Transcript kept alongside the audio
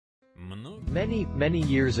Many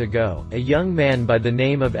years ago, a young man by the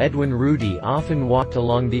name of Edwin Rudy often walked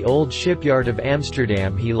along the old shipyard of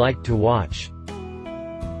Amsterdam. He liked to watch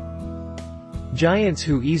giants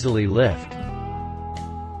who easily lift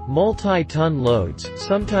multi-ton loads.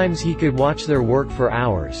 Sometimes he could watch their work for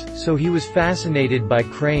hours, so he was fascinated by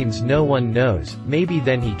cranes. No one knows, maybe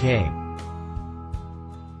then he came.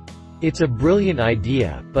 It's a brilliant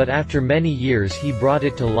idea, but after many years he brought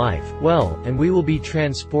it to life, well, and we will be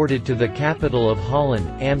transported to the capital of Holland,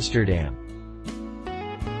 Amsterdam.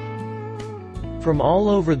 From all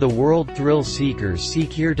over the world, thrill seekers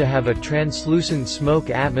seek here to have a translucent smoke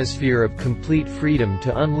atmosphere of complete freedom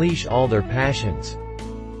to unleash all their passions.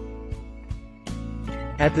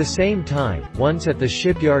 At the same time, once at the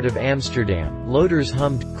shipyard of Amsterdam, loaders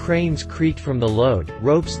hummed, cranes creaked from the load,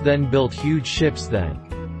 ropes then built huge ships then.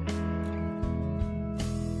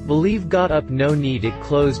 Believe got up no need. It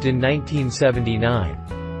closed in 1979.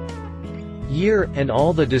 Year, and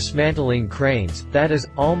all the dismantling cranes, that is,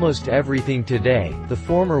 almost everything today. The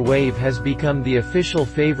former wave has become the official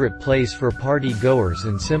favorite place for party goers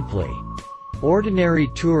and simply ordinary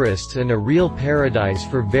tourists, and a real paradise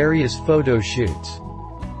for various photo shoots.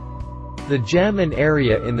 The gem and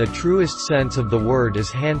area in the truest sense of the word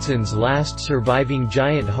is Hansen's last surviving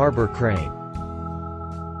giant harbor crane.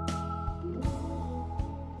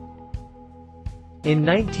 In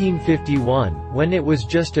 1951, when it was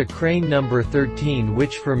just a crane number 13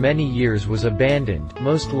 which for many years was abandoned,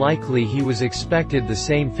 most likely he was expected the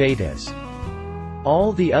same fate as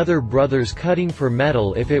all the other brothers cutting for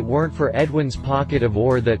metal if it weren't for Edwin's pocket of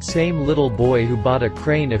ore, that same little boy who bought a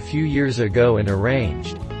crane a few years ago and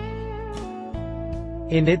arranged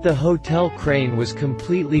in it. The hotel crane was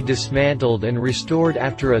completely dismantled and restored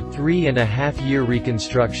after a 3.5-year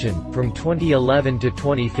reconstruction, from 2011 to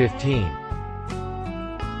 2015.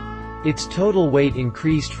 Its total weight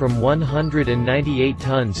increased from 198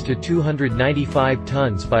 tons to 295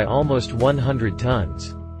 tons by almost 100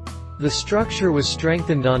 tons. The structure was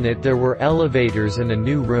strengthened. On it there were elevators and a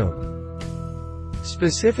new room.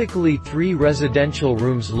 Specifically 3 residential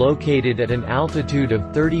rooms located at an altitude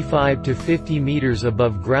of 35 to 50 meters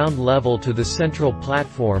above ground level to the central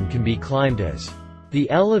platform can be climbed as the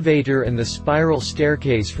elevator, and the spiral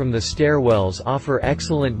staircase from the stairwells offer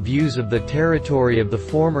excellent views of the territory of the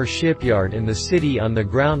former shipyard and the city. On the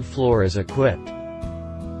ground floor is equipped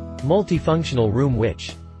multifunctional room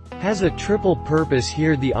which has a triple purpose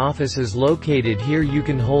here. The office is located here. You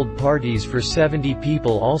can hold parties for 70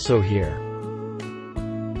 people also here.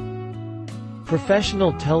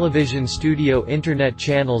 Professional television studio internet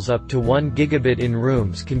channels up to 1 gigabit in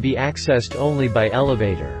rooms can be accessed only by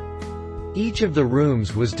elevator. Each of the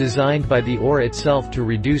rooms was designed by the ore itself to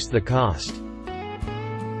reduce the cost.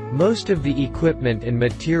 Most of the equipment and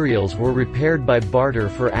materials were repaired by barter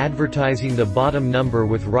for advertising. The bottom number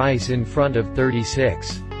with rice in front of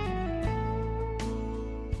 36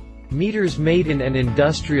 meters, made in an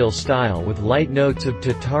industrial style with light notes of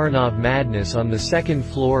Tatarnov madness. On the second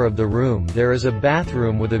floor of the room there is a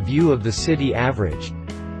bathroom with a view of the city. Average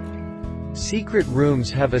secret rooms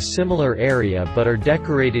have a similar area but are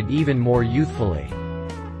decorated even more youthfully.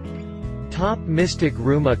 Top mystic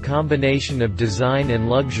room, a combination of design and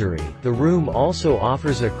luxury. The room also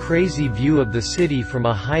offers a crazy view of the city from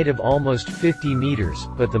a height of almost 50 meters,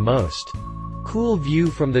 but the most cool view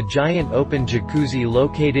from the giant open jacuzzi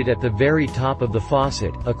located at the very top of the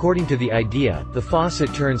faucet. According to the idea, the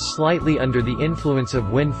faucet turns slightly under the influence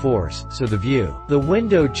of wind force, so the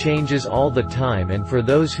window changes all the time. And for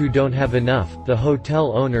those who don't have enough, the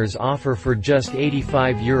hotel owners offer for just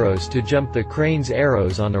 €85 to jump the crane's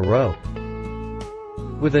arrows on a rope.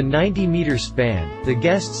 With a 90-meter span, the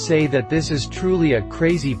guests say that this is truly a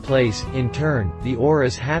crazy place. In turn, the ore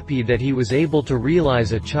is happy that he was able to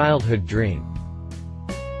realize a childhood dream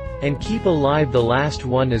and keep alive. The last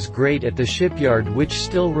one is great at the shipyard, which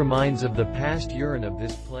still reminds of the past urine of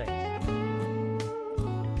this place.